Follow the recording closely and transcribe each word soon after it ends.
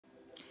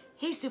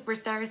Hey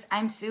superstars,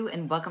 I'm Sue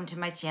and welcome to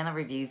my channel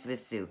Reviews with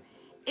Sue.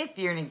 If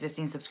you're an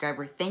existing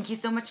subscriber, thank you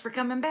so much for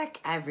coming back.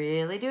 I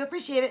really do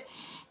appreciate it.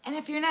 And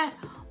if you're not,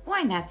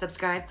 why not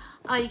subscribe?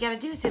 All you gotta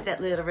do is hit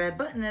that little red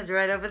button that's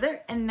right over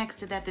there, and next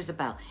to that there's a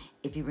bell.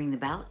 If you ring the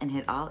bell and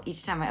hit all,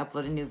 each time I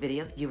upload a new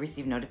video, you'll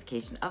receive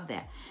notification of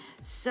that.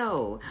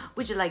 So,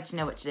 would you like to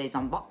know what today's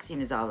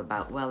unboxing is all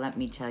about? Well, let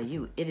me tell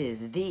you, it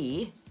is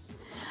the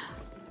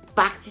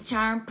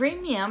BoxyCharm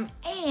Premium,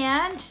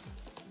 and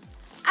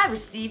I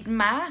received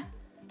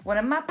one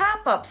of my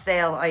pop-up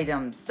sale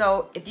items.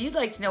 So if you'd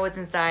like to know what's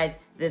inside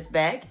this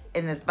bag,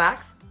 in this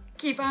box,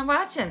 keep on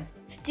watching.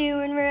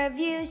 Doing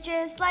reviews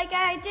just like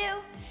I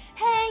do,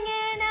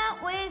 hanging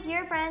out with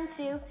your friend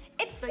Sue.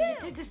 It's So Sue. you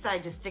did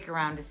decide to stick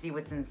around to see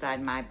what's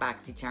inside my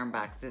BoxyCharm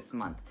box this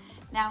month.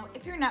 Now,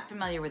 if you're not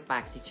familiar with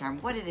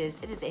BoxyCharm, what it is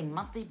a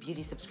monthly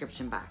beauty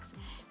subscription box.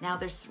 Now,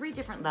 there's 3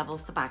 different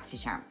levels to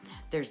BoxyCharm.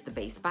 There's the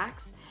base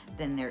box,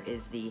 then there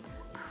is the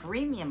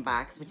premium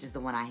box, which is the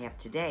one I have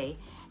today,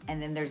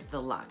 and then there's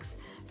the luxe.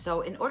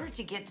 So in order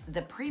to get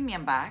the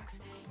premium box,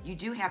 you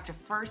do have to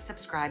first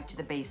subscribe to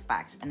the base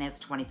box, and that's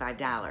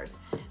 $25.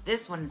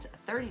 This one's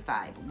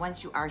 $35.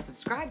 Once you are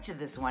subscribed to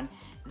this one,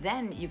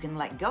 then you can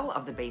let go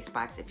of the base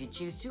box if you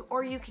choose to,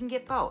 or you can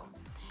get both.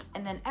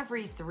 And then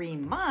every 3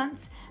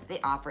 months, they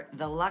offer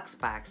the luxe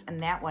box,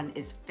 and that one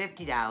is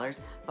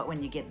 $50. But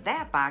when you get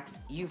that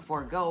box, you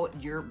forego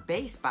your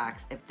base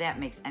box, if that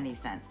makes any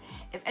sense.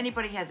 If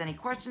anybody has any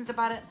questions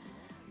about it,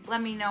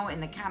 let me know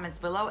in the comments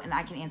below, and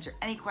I can answer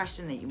any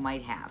question that you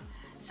might have.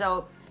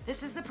 So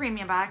this is the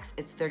premium box.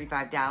 It's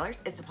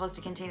 $35. It's supposed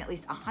to contain at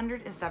least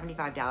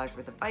 $175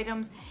 worth of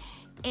items,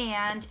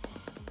 and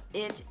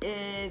it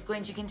is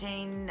going to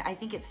contain, I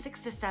think it's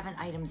 6 to 7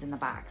 items in the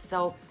box.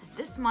 So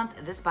this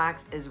month, this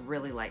box is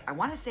really light. I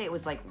want to say it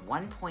was like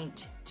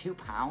 1.2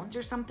 pounds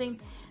or something.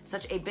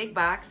 Such a big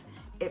box.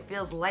 It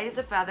feels light as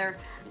a feather.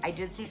 I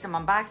did see some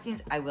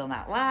unboxings, I will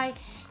not lie.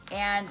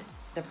 And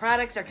the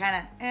products are kind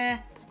of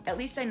At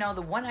least I know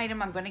the one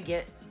item I'm going to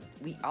get,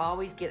 we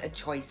always get a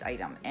choice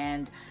item.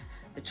 And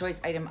the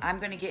choice item I'm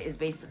going to get is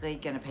basically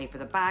going to pay for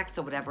the box.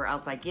 So whatever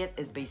else I get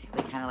is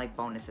basically kind of like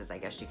bonuses, I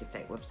guess you could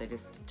say. Whoops, I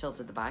just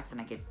tilted the box and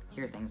I could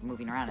hear things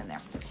moving around in there.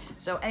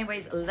 So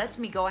anyways, let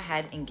me go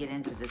ahead and get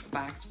into this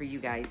box for you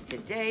guys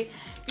today,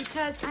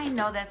 because I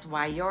know that's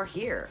why you're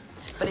here.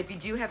 But if you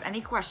do have any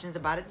questions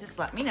about it, just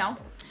let me know.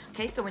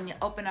 Okay, so when you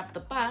open up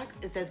the box,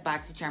 it says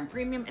BoxyCharm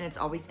Premium, and it's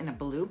always in a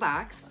blue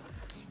box.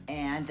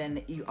 And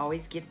then you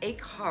always get a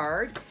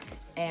card,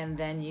 and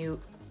then you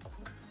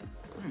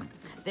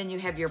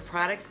have your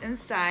products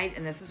inside,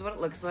 and this is what it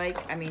looks like.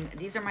 I mean,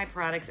 these are my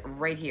products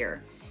right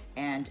here,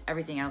 and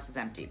everything else is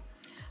empty.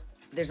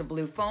 There's a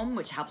blue foam,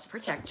 which helps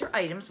protect your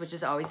items, which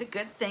is always a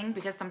good thing,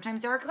 because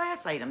sometimes there are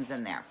glass items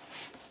in there.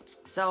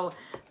 So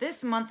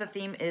this month the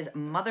theme is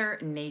Mother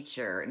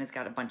Nature, and it's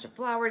got a bunch of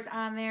flowers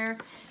on there,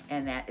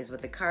 and that is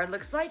what the card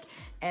looks like.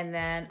 And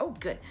then, oh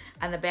good,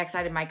 on the back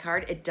side of my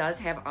card, it does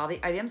have all the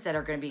items that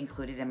are going to be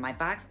included in my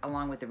box,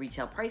 along with the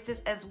retail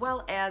prices, as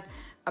well as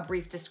a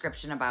brief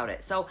description about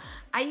it. So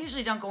I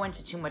usually don't go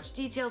into too much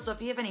detail, so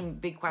if you have any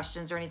big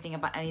questions or anything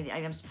about any of the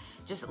items,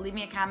 just leave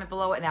me a comment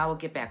below and I will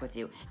get back with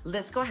you.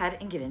 Let's go ahead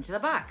and get into the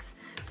box.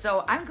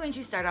 So I'm going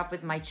to start off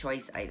with my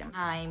choice item.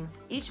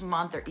 Each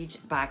month, or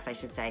each box I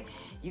should say,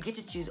 you get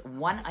to choose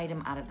one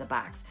item out of the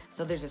box.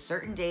 So there's a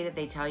certain day that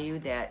they tell you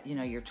that, you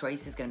know, your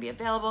choice is going to be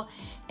available,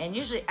 and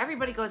usually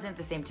everybody goes in at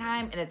the same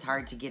time, and it's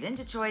hard to get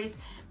into choice,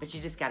 but you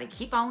just got to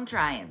keep on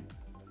trying.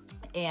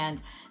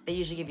 And they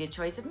usually give you a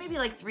choice of maybe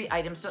like 3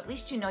 items, so at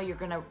least you know you're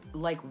gonna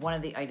like one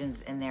of the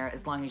items in there,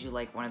 as long as you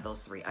like one of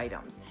those 3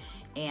 items.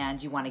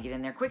 And you want to get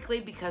in there quickly,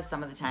 because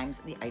some of the times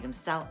the items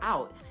sell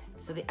out.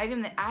 So the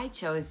item that I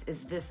chose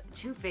is this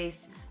Too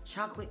Faced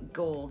Chocolate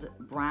Gold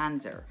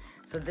Bronzer.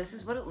 So this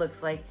is what it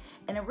looks like.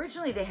 And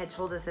originally they had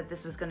told us that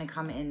this was going to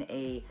come in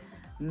a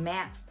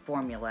matte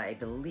formula, I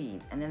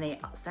believe. And then they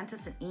sent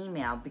us an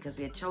email because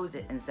we had chose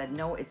it and said,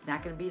 no, it's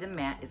not going to be the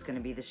matte, it's going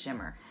to be the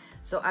shimmer.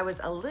 So I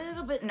was a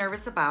little bit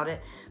nervous about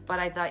it, but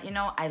I thought, you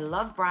know, I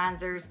love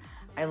bronzers,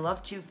 I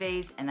love Too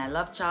Faced, and I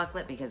love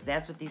chocolate, because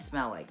that's what these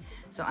smell like.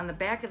 So on the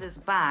back of this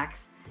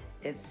box,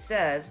 it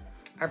says,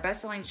 our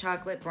best-selling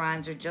chocolate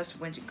bronzer just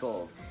went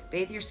gold.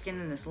 Bathe your skin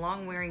in this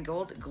long-wearing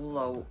gold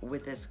glow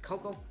with this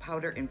cocoa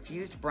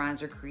powder-infused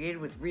bronzer created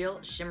with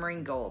real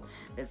shimmering gold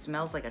that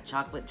smells like a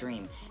chocolate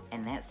dream.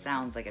 And that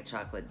sounds like a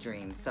chocolate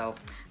dream. So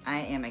I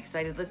am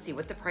excited. Let's see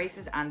what the price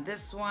is on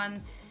this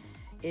one.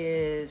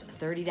 Is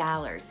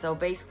 $30. So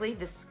basically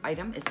this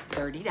item is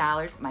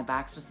 $30. My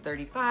box was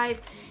 $35,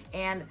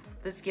 and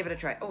let's give it a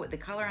try. Oh, the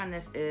color on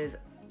this is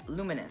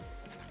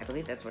Luminous. I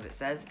believe that's what it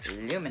says,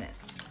 Luminous.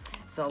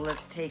 So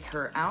let's take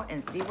her out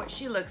and see what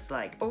she looks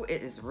like. Oh,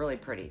 it is really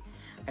pretty.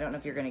 I don't know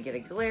if you're gonna get a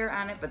glare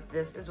on it, but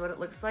this is what it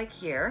looks like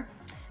here.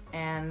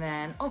 And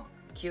then, oh,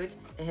 cute.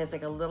 It has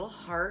like a little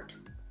heart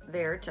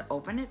there to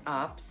open it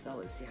up. So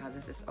let's see, how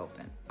does this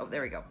open? Oh,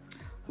 there we go.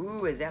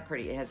 Ooh, is that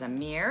pretty? It has a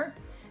mirror.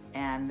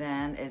 And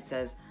then it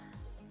says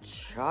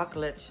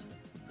chocolate.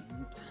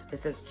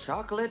 It says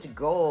chocolate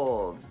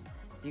gold.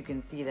 You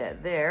can see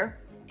that there.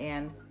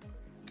 And,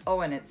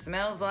 oh, and it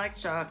smells like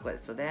chocolate,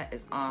 so that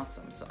is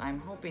awesome. So I'm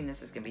hoping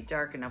this is gonna be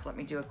dark enough. Let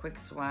me do a quick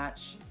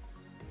swatch.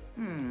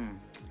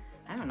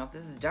 I don't know if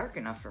this is dark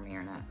enough for me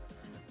or not.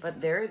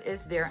 But there it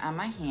is there on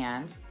my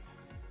hand.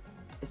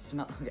 It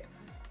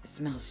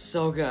smells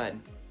so good.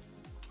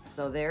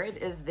 So there it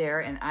is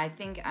there, and I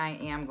think I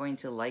am going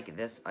to like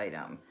this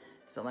item.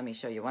 So let me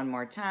show you one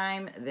more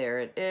time. There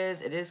it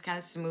is. It is kind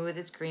of smooth,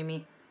 it's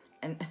creamy,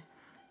 and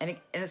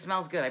it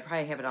smells good. I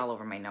probably have it all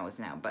over my nose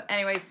now. But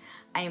anyways,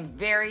 I am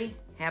very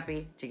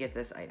happy to get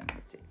this item.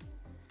 Let's see.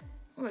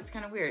 Oh, it's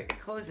kind of weird. It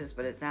closes,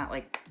 but it's not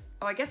like,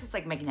 oh, I guess it's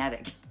like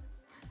magnetic.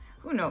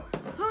 Who knew?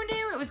 Who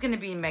knew it was going to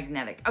be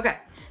magnetic? Okay,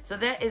 so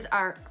that is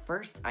our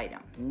first item.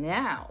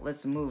 Now,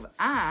 let's move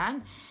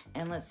on,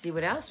 and let's see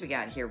what else we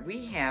got here.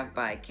 We have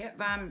by Kat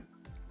Von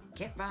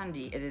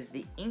D, it is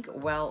the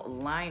Inkwell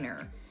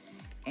Liner.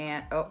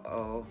 And,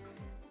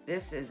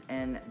 this is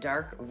in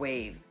Dark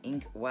Wave,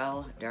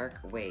 Inkwell Dark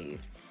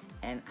Wave.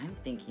 And I'm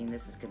thinking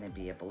this is going to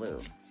be a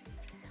blue,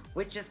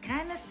 which is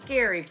kind of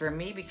scary for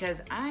me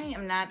because I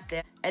am not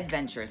that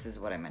adventurous is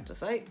what I meant to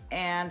say.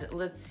 And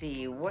let's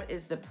see, what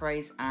is the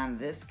price on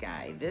this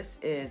guy? This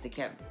is the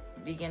Kat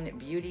Vegan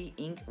Beauty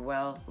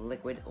Inkwell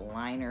Liquid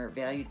Liner,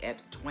 valued at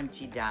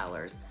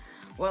 $20.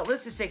 Well,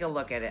 let's just take a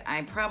look at it.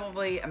 I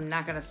probably am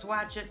not gonna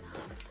swatch it,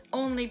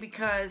 only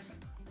because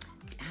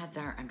odds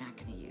are I'm not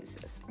gonna use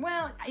this.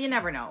 Well, you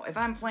never know. If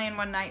I'm playing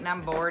one night and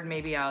I'm bored,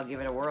 maybe I'll give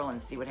it a whirl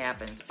and see what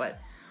happens, but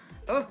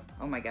oh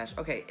my gosh.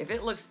 Okay, if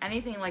it looks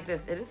anything like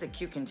this, it is a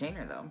cute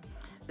container though.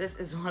 This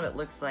is what it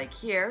looks like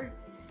here.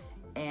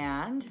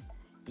 And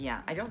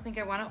yeah, I don't think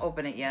I want to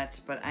open it yet,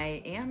 but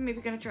I am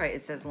maybe going to try it.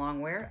 It says long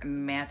wear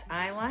matte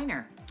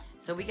eyeliner.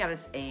 So we got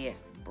us a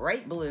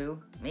bright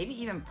blue, maybe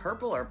even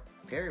purple or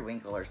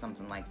periwinkle or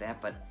something like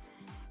that, but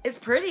it's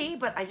pretty,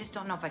 but I just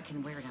don't know if I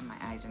can wear it on my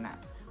eyes or not.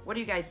 What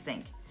do you guys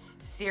think?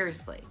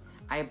 Seriously,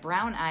 I have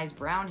brown eyes,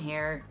 brown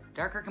hair,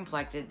 darker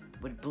complected.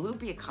 Would blue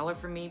be a color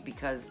for me?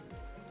 Because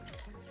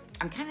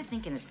I'm kind of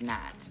thinking it's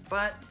not,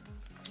 but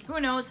who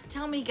knows?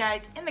 Tell me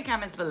guys in the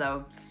comments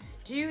below.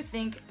 Do you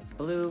think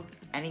blue,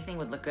 anything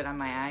would look good on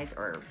my eyes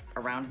or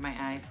around my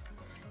eyes?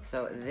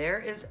 So there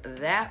is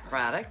that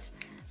product.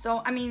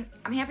 So, I mean,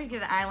 I'm happy to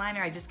get an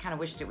eyeliner. I just kind of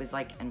wished it was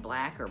like in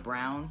black or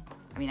brown.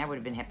 I mean, I would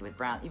have been happy with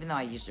brown, even though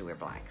I usually wear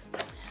blacks.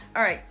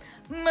 All right,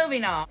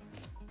 moving on.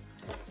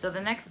 So the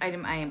next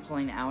item I am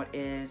pulling out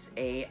is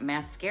a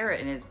mascara,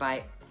 and it is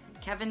by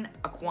Kevin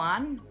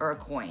Aquan or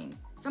Acoin,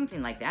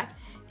 something like that.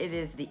 It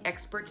is the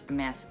Expert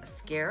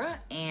Mascara,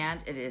 and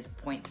it is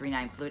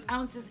 0.39 fluid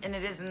ounces, and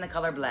it is in the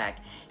color black.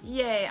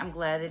 Yay, I'm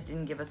glad it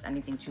didn't give us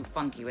anything too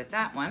funky with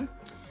that one,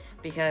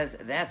 because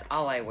that's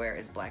all I wear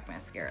is black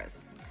mascaras.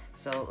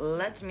 So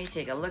let me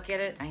take a look at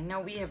it. I know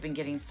we have been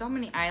getting so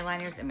many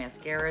eyeliners and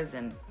mascaras,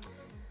 and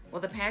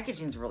well, the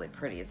packaging's really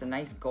pretty. It's a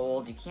nice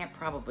gold. You can't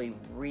probably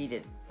read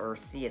it or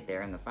see it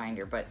there in the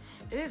finder, but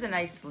it is a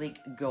nice sleek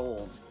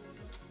gold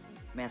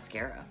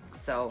mascara.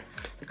 So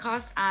the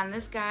cost on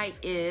this guy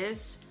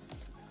is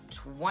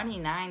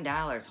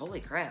 $29. Holy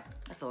crap,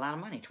 that's a lot of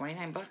money.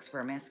 29 bucks for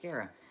a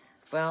mascara.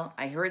 Well,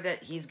 I heard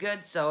that he's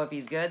good, so if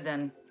he's good,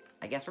 then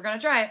I guess we're gonna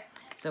try it.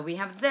 So we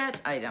have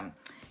that item.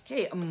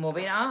 Okay,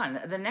 moving on.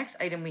 The next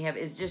item we have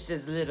is just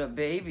this little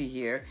baby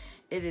here.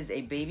 It is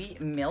a baby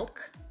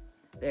milk.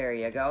 There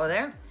you go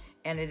there.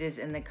 And it is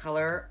in the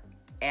color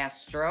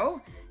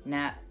Astro.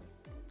 I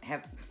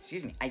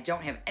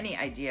don't have any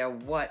idea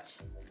what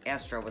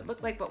Astro would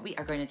look like, but we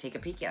are going to take a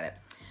peek at it.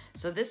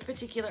 So this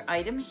particular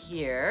item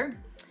here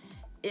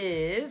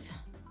is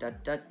it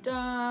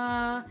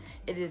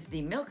is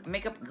the Milk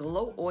Makeup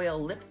Glow Oil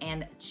Lip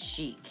and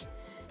Cheek.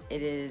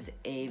 It is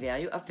a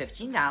value of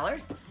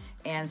 $15.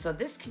 And so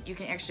this you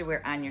can actually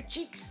wear on your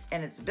cheeks,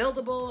 and it's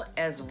buildable,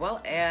 as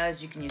well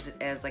as you can use it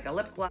as like a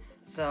lip gloss.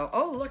 So,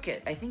 oh, look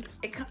it. I think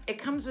it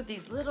comes with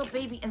these little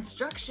baby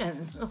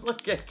instructions.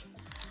 Look it.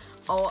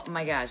 Oh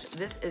my gosh,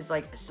 this is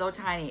like so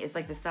tiny. It's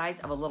like the size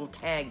of a little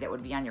tag that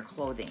would be on your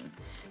clothing.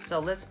 So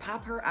let's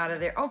pop her out of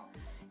there. Oh,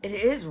 it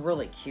is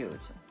really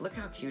cute. Look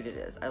how cute it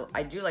is.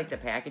 I do like the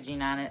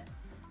packaging on it.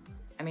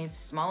 I mean, it's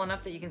small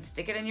enough that you can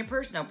stick it in your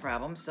purse, no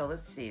problem. So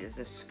let's see, does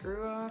this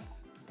screw off?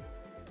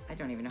 I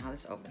don't even know how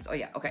this opens. Oh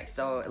yeah, okay,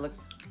 so it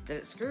looks, did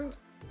it screw?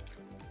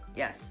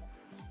 Yes.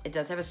 It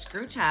does have a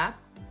screw top,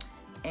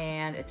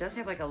 and it does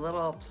have like a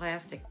little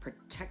plastic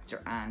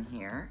protector on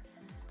here.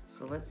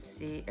 So let's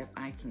see if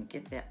I can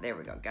get that. There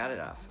we go, got it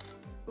off.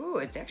 Ooh,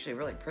 it's actually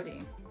really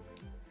pretty.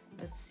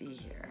 Let's see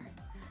here.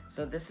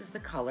 So this is the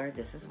color.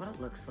 This is what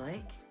it looks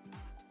like.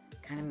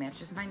 Kind of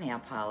matches my nail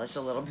polish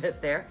a little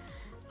bit there.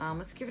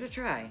 Let's give it a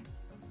try.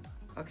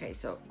 Okay,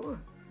 so, ooh.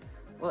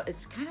 Well,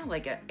 it's kind of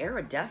like an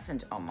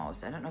iridescent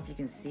almost. I don't know if you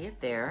can see it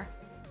there.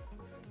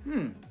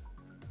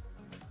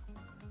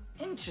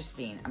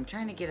 Interesting. I'm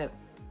trying to get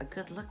a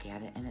good look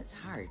at it, and it's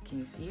hard. Can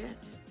you see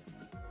it?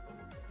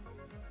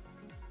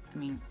 I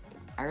mean,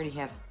 I already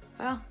have,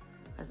 well,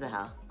 what the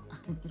hell?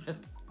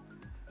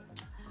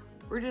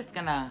 We're just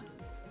gonna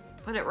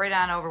put it right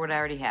on over what I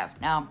already have.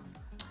 Now,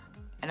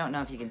 I don't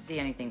know if you can see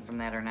anything from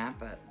that or not,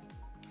 but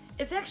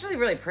It's actually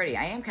really pretty.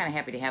 I am kind of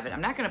happy to have it.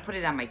 I'm not going to put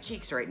it on my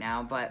cheeks right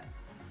now, but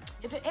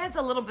if it adds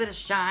a little bit of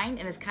shine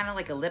and it's kind of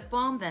like a lip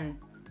balm, then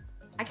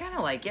I kind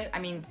of like it. I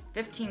mean,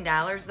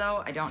 $15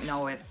 though. I don't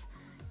know if,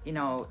 you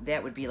know,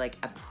 that would be like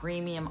a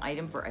premium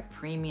item for a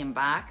premium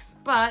box,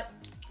 but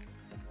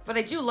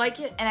I do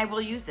like it and I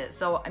will use it.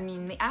 So, I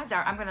mean, the odds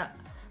are I'm going to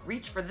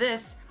reach for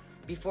this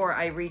before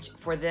I reach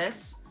for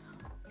this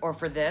or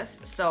for this.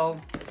 So,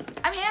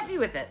 I'm happy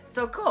with it.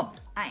 So, cool.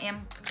 I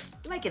am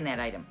liking that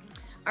item.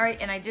 All right,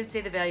 and I did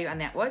say the value on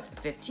that was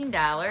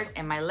 $15.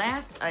 And my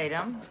last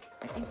item,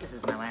 I think this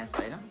is my last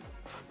item.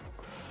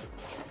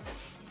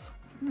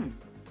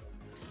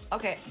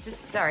 Okay,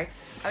 sorry.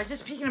 I was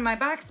just peeking in my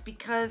box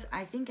because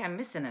I think I'm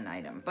missing an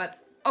item. But,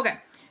 okay.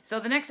 So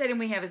the next item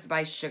we have is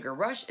by Sugar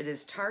Rush. It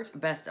is Tarte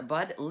Best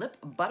Bud Lip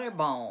Butter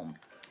Balm.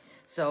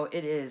 So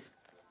it is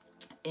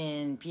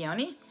in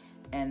peony.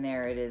 And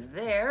there it is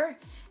there.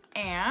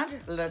 And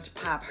let's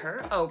pop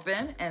her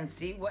open and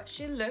see what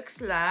she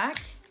looks like.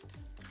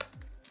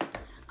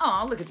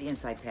 Oh, look at the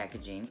inside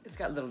packaging. It's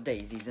got little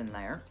daisies in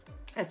there.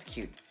 That's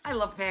cute. I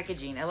love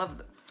packaging. I love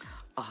the...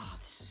 Oh,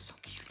 this is so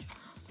cute.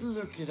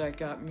 Look at, I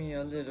got me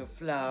a little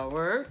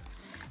flower.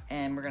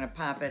 And we're going to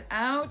pop it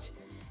out.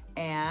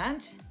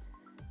 And...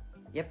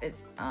 Yep,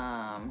 it's,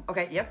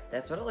 okay, yep,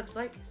 that's what it looks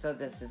like. So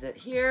this is it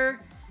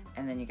here.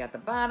 And then you got the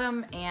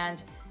bottom.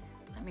 And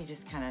let me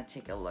just kind of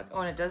take a look.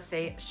 Oh, and it does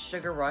say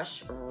Sugar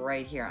Rush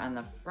right here on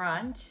the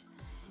front.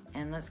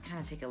 And let's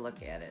kind of take a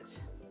look at it.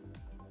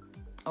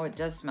 Oh, it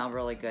does smell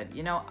really good.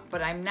 You know,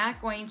 but I'm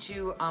not going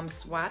to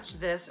swatch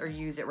this or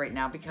use it right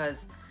now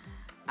because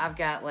I've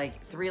got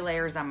like 3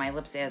 layers on my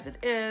lips as it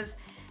is.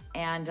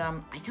 And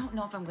I don't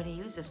know if I'm going to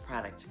use this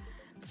product.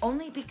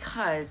 Only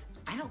because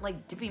I don't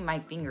like dipping my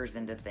fingers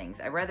into things.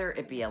 I'd rather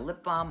it be a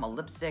lip balm, a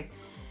lipstick.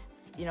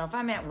 You know, if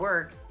I'm at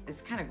work,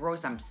 it's kind of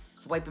gross. I'm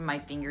swiping my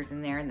fingers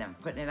in there and then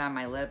putting it on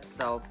my lips.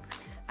 So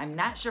I'm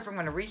not sure if I'm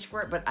going to reach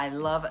for it, but I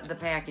love the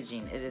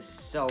packaging. It is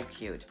so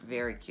cute.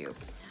 Very cute.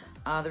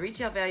 The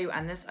retail value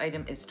on this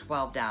item is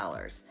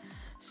 $12.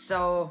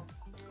 So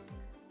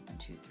 1,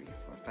 2, 3, 4,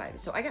 5.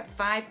 So I got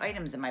 5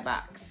 items in my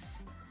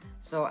box.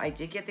 So I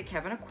did get the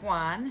Kevin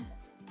Aucoin.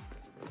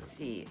 Let's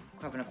see,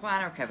 Kevin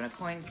Aucoin or Kevin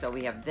Aucoin. So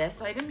we have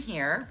this item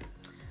here.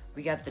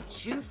 We got the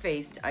Too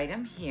Faced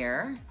item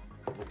here.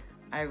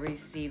 I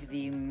received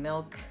the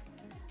Milk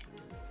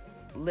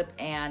Lip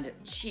and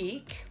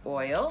Cheek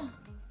Oil.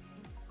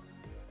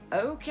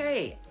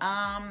 Okay,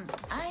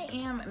 I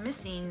am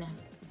missing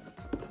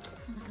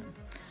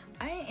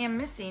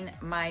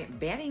my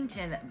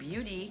Baddington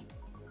Beauty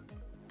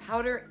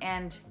Powder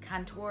and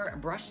Contour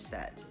Brush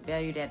Set,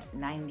 valued at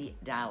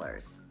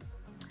 $90.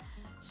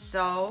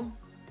 So,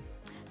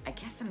 I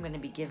guess I'm going to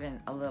be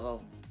given a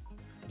little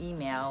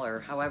email, or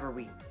however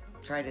we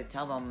try to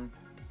tell them,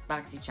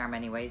 BoxyCharm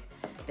anyways,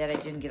 that I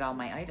didn't get all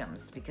my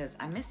items because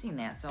I'm missing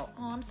that. So,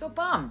 oh, I'm so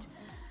bummed.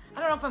 I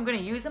don't know if I'm going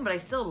to use them, but I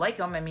still like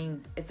them. I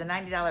mean, it's a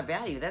 $90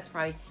 value. That's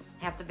probably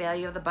half the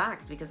value of the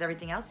box because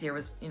everything else here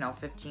was, you know,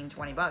 15,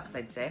 20 bucks,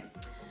 I'd say.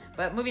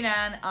 But moving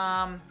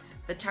on,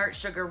 the Tarte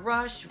Sugar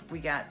Rush, we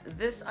got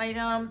this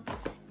item,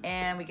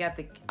 and we got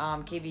the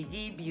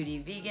KVD Beauty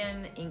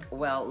Vegan Ink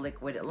Well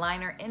Liquid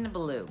Liner in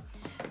blue.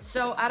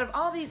 So out of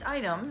all these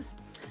items,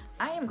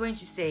 I am going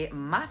to say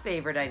my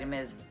favorite item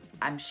is,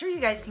 I'm sure you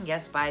guys can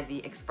guess by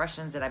the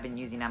expressions that I've been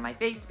using on my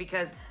face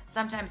because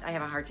sometimes I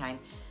have a hard time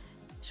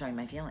showing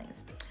my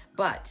feelings.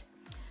 But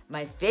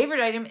my favorite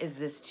item is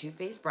this Too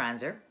Faced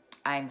bronzer.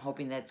 I'm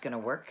hoping that's going to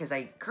work because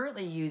I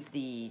currently use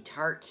the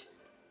Tarte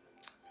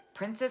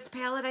Princess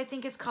palette, I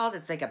think it's called.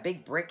 It's like a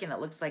big brick and it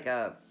looks like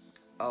a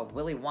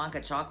Willy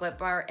Wonka chocolate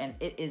bar, and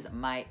it is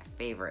my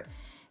favorite.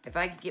 If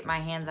I could get my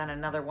hands on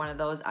another one of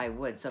those, I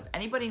would. So if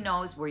anybody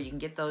knows where you can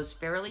get those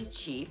fairly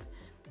cheap,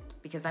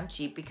 because I'm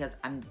cheap, because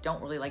I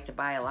don't really like to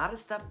buy a lot of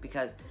stuff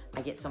because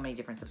I get so many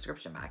different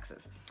subscription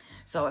boxes.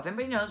 So if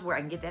anybody knows where I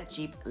can get that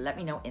cheap, let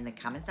me know in the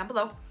comments down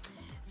below.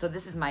 So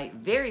this is my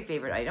very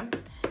favorite item.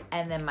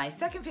 And then my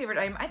second favorite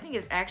item, I think,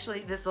 is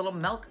actually this little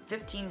Milk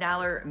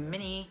 $15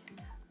 mini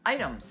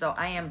item. So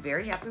I am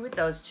very happy with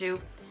those two.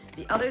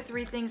 The other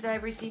 3 things that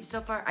I've received so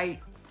far, I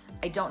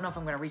don't know if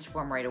I'm going to reach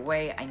for them right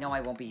away. I know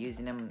I won't be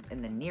using them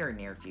in the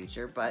near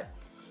future, but,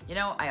 you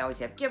know, I always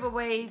have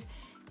giveaways,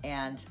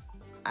 and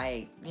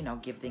I, you know,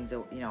 give things,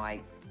 you know,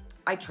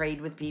 I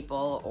trade with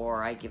people,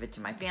 or I give it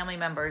to my family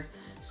members.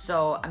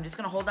 So I'm just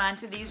going to hold on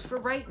to these for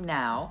right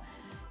now.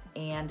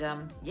 And,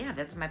 yeah,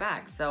 that's my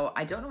box. So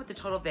I don't know what the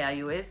total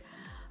value is.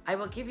 I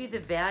will give you the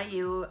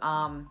value,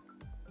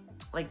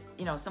 like,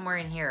 you know, somewhere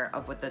in here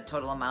of what the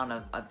total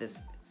amount of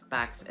this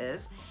box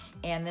is.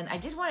 And then I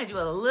did want to do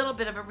a little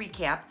bit of a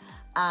recap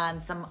on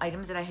some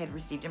items that I had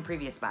received in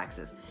previous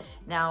boxes.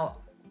 Now,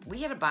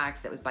 we had a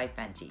box that was by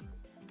Fenty.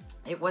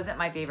 It wasn't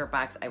my favorite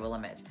box, I will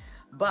admit.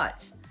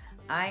 But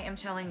I am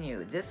telling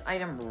you, this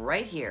item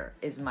right here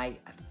is my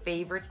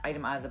favorite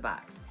item out of the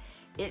box.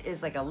 It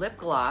is like a lip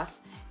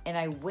gloss, and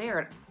I wear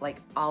it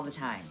like all the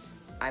time.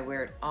 I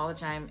wear it all the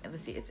time. And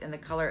let's see, it's in the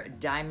color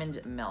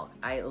Diamond Milk.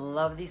 I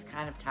love these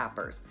kind of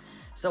toppers.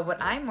 So what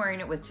I'm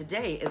wearing it with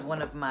today is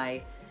one of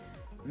my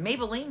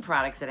Maybelline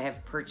products that I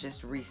have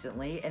purchased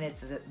recently, and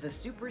it's the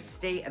Super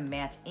Stay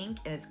Matte Ink,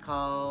 and it's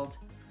called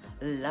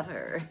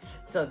Lover.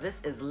 So this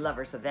is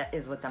Lover, so that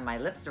is what's on my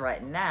lips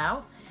right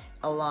now,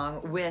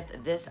 along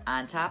with this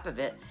on top of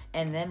it,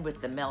 and then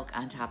with the milk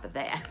on top of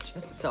that.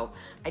 So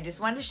I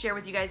just wanted to share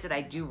with you guys that I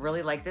do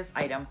really like this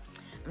item.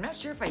 I'm not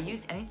sure if I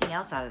used anything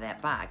else out of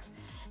that box.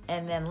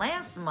 And then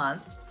last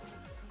month,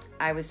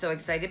 I was so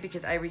excited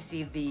because I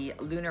received the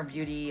Allure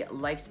Beauty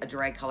Life's a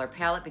Dry Color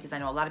Palette, because I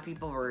know a lot of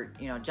people were,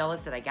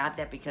 jealous that I got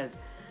that, because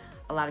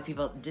a lot of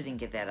people didn't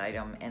get that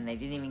item and they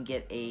didn't even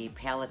get a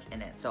palette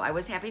in it. So I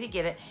was happy to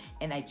get it,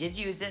 and I did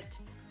use it.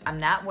 I'm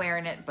not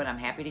wearing it, but I'm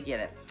happy to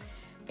get it.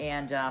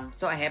 And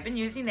so I have been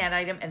using that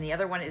item, and the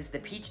other one is the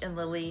Peach and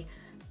Lily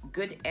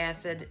Good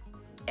Acids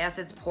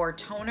Pore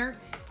Toner.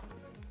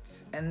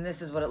 And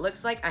this is what it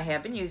looks like. I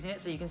have been using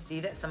it, so you can see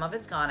that some of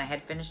it's gone. I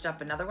had finished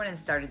up another one and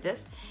started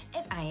this,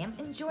 and I am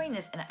enjoying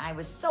this, and I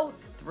was so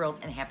thrilled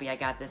and happy I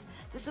got this.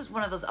 This was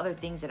one of those other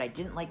things that I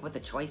didn't like what the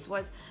choice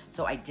was,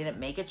 so I didn't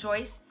make a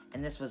choice,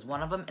 and this was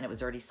one of them, and it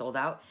was already sold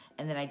out,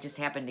 and then I just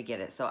happened to get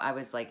it, so I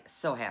was like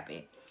so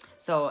happy.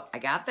 So I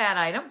got that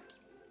item,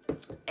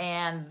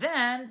 and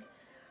then,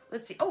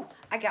 let's see, oh,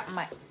 I got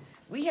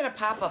we had a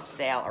pop-up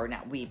sale, or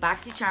not we,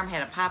 BoxyCharm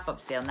had a pop-up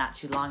sale not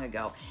too long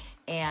ago,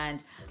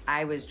 and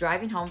I was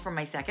driving home from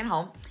my second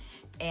home,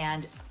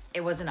 and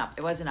it wasn't up.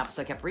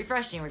 So I kept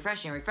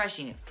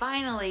refreshing.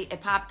 Finally,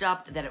 it popped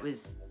up that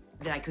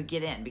I could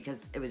get in because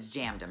it was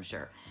jammed, I'm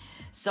sure.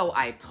 So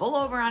I pull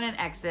over on an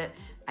exit.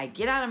 I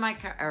get out of my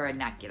car, or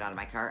not get out of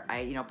my car.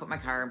 I, put my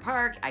car in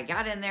park. I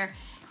got in there,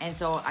 and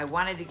so I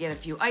wanted to get a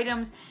few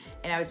items,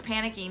 and I was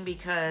panicking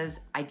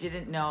because I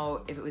didn't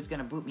know if it was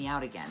gonna boot me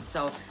out again.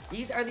 So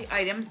these are the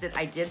items that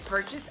I did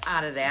purchase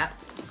out of that.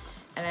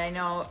 And I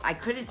know I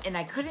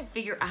couldn't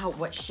figure out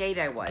what shade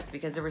I was,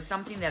 because there was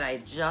something that I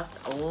just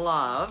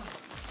love.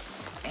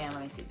 And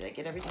let me see, did I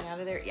get everything out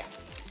of there? Yeah.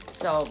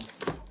 So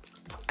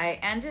I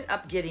ended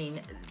up getting,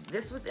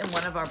 this was in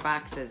one of our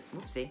boxes.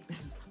 Oopsie,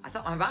 I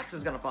thought my box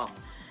was gonna fall.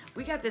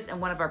 We got this in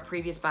one of our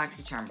previous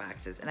BoxyCharm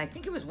boxes, and I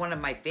think it was one of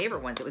my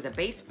favorite ones. It was a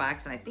base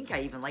box, and I think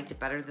I even liked it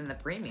better than the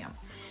premium.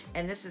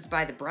 And this is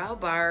by the Brow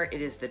Bar.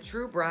 It is the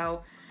True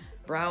Brow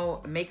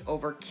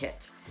Makeover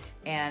Kit.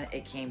 And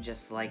it came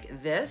just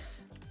like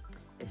this.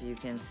 If you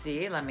can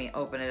see, let me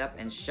open it up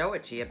and show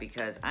it to you,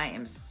 because I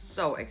am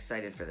so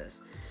excited for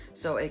this.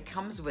 So it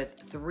comes with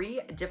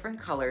 3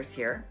 different colors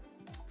here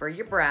for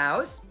your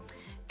brows.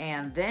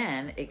 And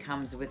then it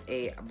comes with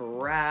a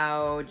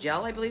brow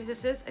gel, I believe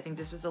this is. I think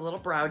this was a little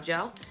brow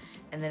gel.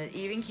 And then it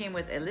even came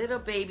with a little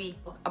baby,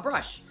 a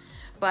brush.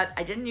 But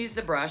I didn't use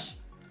the brush.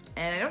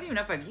 And I don't even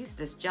know if I've used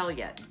this gel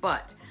yet.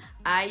 But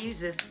I use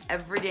this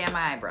every day on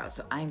my eyebrows.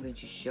 So I'm going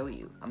to show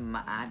you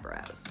my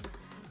eyebrows.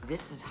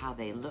 This is how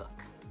they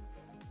look.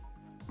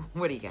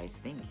 What do you guys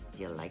think?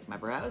 Do you like my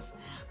brows?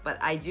 But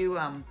I do,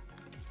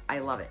 I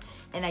love it.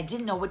 And I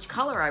didn't know which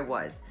color I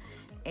was.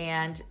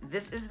 And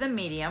this is the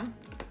medium.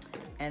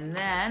 And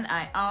then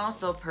I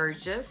also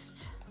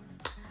purchased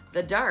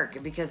the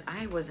dark, because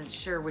I wasn't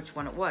sure which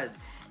one it was.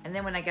 And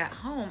then when I got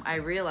home, I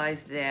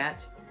realized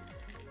that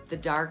the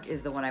dark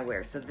is the one I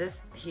wear. So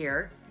this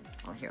here,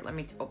 well, here, let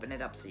me open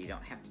it up so you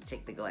don't have to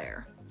take the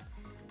glare.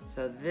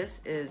 So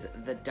this is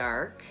the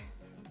dark.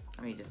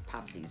 Let me just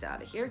pop these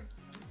out of here.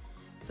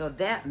 So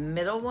that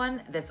middle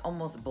one that's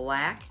almost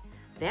black,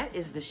 that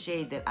is the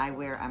shade that I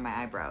wear on my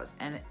eyebrows.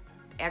 And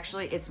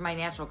actually, it's my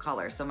natural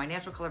color. So my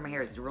natural color of my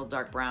hair is a real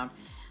dark brown.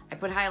 I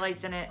put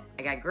highlights in it.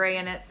 I got gray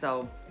in it.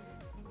 So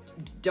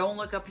don't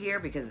look up here,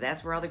 because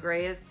that's where all the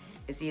gray is.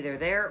 It's either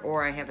there,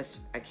 or I have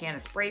a can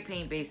of spray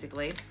paint,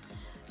 basically,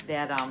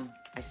 that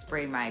I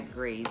spray my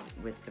grays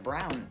with the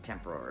brown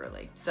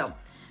temporarily. So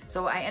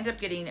I ended up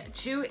getting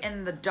 2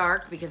 in the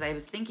dark, because I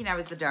was thinking I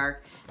was the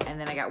dark, and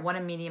then I got 1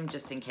 in medium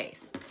just in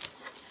case.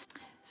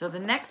 So the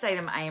next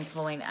item I am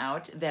pulling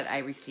out that I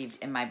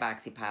received in my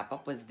Boxy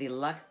pop-up was the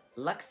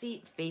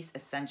Luxy Face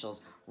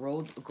Essentials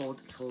Rolled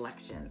Gold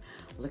Collection.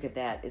 Look at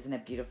that, isn't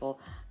it beautiful?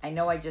 I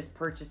know I just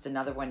purchased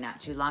another one not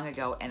too long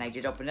ago, and I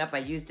did open it up, I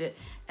used it,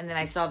 and then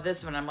I saw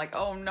this one, I'm like,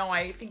 oh no,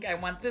 I think I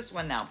want this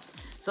one now.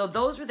 So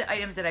those were the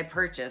items that I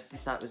purchased. I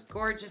thought it was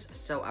gorgeous,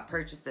 so I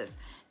purchased this.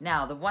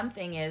 Now, the one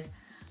thing is,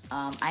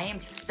 I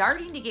am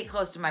starting to get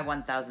close to my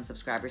 1,000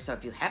 subscribers, so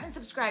if you haven't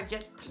subscribed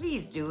yet,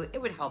 please do.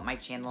 It would help my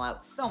channel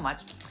out so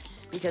much,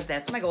 because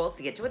that's my goal, is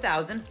to get to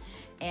 1,000.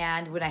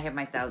 And when I have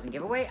my 1,000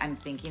 giveaway, I'm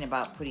thinking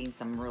about putting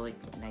some really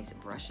nice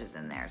brushes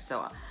in there.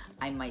 So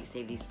I might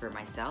save these for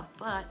myself,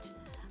 but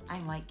I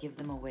might give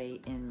them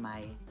away in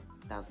my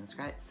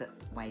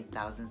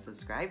 1,000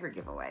 subscriber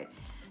giveaway.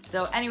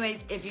 So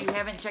anyways, if you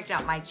haven't checked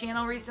out my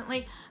channel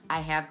recently,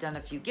 I have done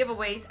a few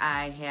giveaways.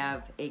 I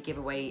have a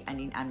giveaway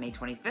ending on May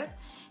 25th,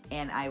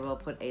 and I will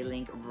put a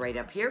link right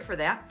up here for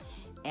that.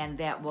 And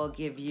that will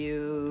get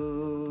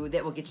you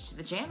to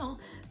the channel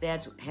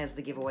that has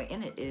the giveaway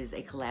in it. It is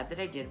a collab that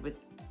I did with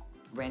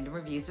Random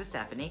Reviews with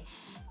Stephanie.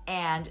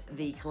 And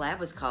the collab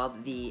was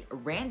called the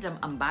Random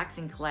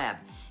Unboxing Collab.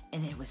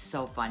 and it was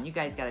so fun. You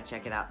guys gotta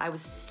check it out. I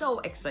was so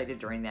excited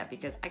during that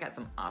because I got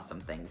some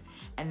awesome things.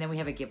 And then we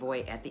have a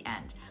giveaway at the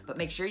end. But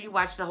make sure you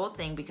watch the whole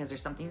thing because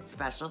there's something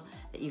special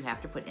that you have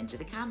to put into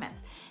the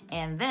comments.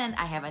 And then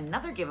I have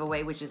another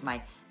giveaway, which is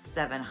my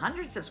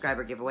 700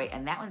 subscriber giveaway,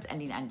 and that one's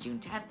ending on June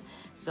 10th.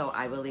 So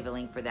I will leave a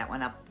link for that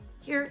one up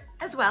here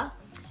as well.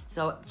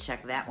 So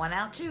check that one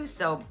out too.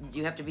 So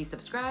you have to be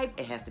subscribed.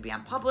 It has to be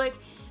on public.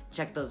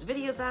 Check those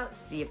videos out,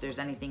 see if there's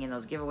anything in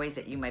those giveaways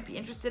that you might be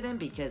interested in,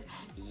 because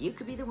you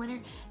could be the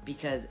winner,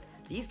 because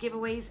these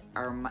giveaways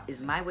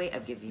is my way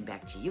of giving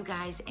back to you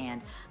guys,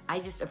 and I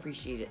just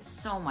appreciate it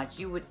so much.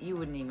 You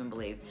wouldn't even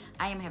believe.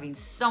 I am having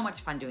so much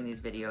fun doing these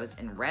videos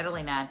and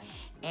rattling on,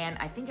 and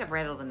I think I've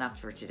rattled enough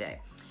for today.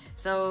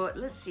 So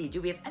let's see,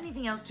 do we have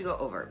anything else to go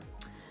over?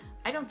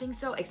 I don't think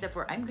so, except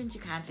for I'm going to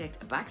contact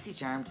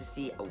BoxyCharm to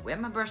see where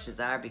my brushes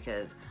are,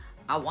 because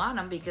I want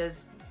them,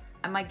 because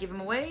I might give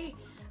them away.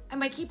 I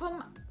might keep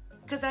them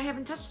because I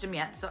haven't touched them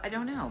yet, so I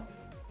don't know.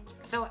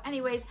 So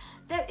anyways,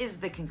 that is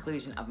the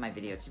conclusion of my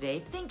video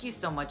today. Thank you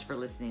so much for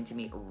listening to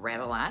me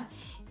rattle on.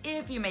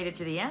 If you made it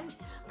to the end,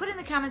 put in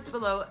the comments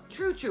below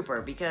True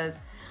Trooper, because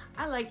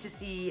I like to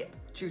see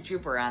True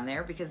Trooper on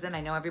there, because then I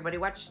know everybody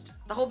watched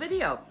the whole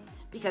video,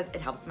 because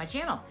it helps my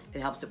channel.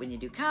 It helps it when you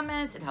do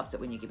comments, it helps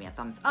it when you give me a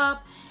thumbs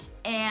up,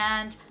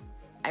 and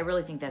I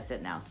really think that's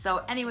it now.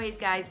 So anyways,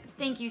 guys,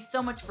 thank you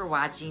so much for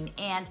watching,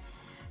 and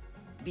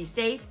be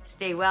safe,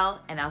 stay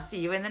well, and I'll see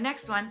you in the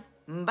next one.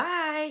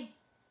 Bye!